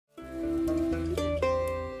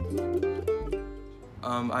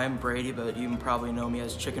I'm Brady, but you probably know me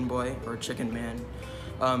as Chicken Boy or Chicken Man.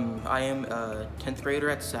 I am a 10th grader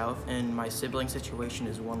at South, and my sibling situation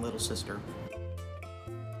is one little sister.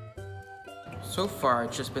 So far,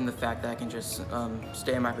 it's just been the fact that I can just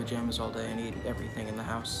stay in my pajamas all day and eat everything in the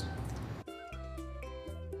house.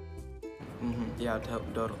 Yeah,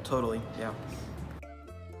 totally, yeah.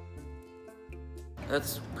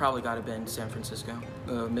 That's probably gotta been San Francisco,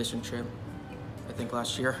 mission trip, I think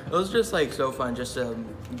last year. It was just like so fun just to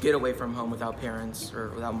get away from home without parents,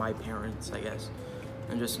 or without my parents, I guess,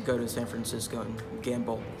 and just go to San Francisco and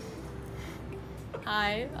gamble.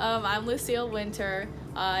 Hi, I'm Lucille Winter.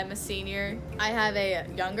 I'm a senior. I have a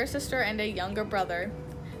younger sister and a younger brother.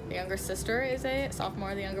 The younger sister is a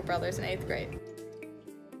sophomore, the younger brother is in 8th grade.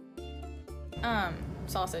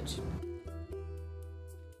 Sausage.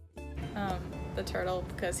 The turtle,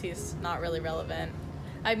 because he's not really relevant.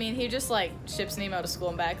 I mean, he just like ships Nemo to school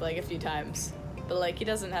and back like a few times, but like he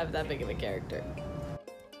doesn't have that big of a character.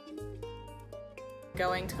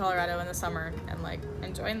 Going to Colorado in the summer and like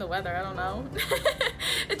enjoying the weather, I don't know.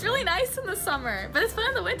 It's really nice in the summer, but it's fun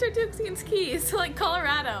in the winter too because you can ski, so like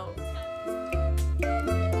Colorado.